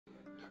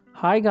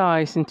Hi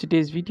guys, in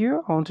today's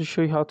video I want to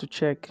show you how to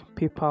check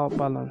PayPal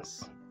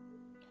balance.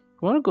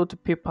 You want to go to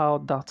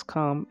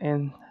paypal.com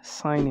and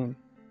sign in.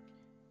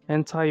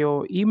 Enter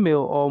your email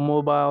or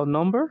mobile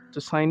number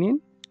to sign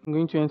in. I'm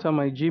going to enter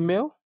my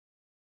Gmail.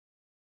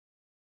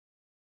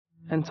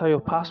 Enter your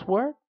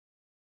password.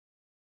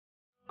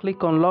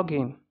 Click on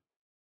login.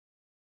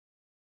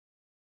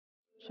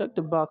 Check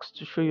the box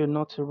to show you're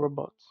not a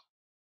robot.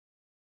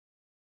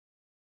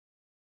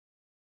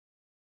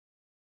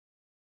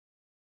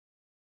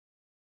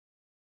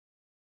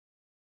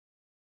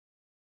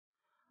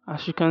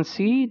 As you can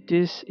see,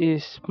 this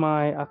is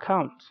my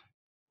account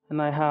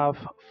and I have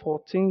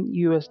 14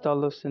 US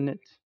dollars in it.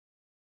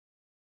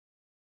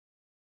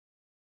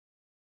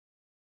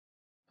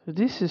 So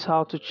this is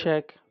how to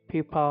check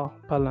PayPal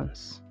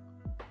balance.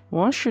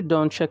 Once you're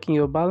done checking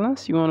your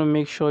balance, you want to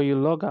make sure you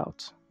log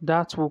out.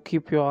 That will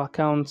keep your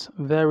account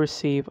very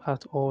safe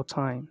at all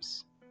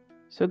times.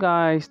 So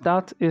guys,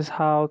 that is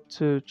how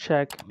to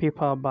check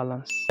PayPal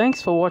balance.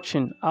 Thanks for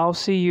watching. I'll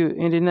see you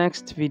in the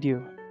next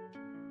video.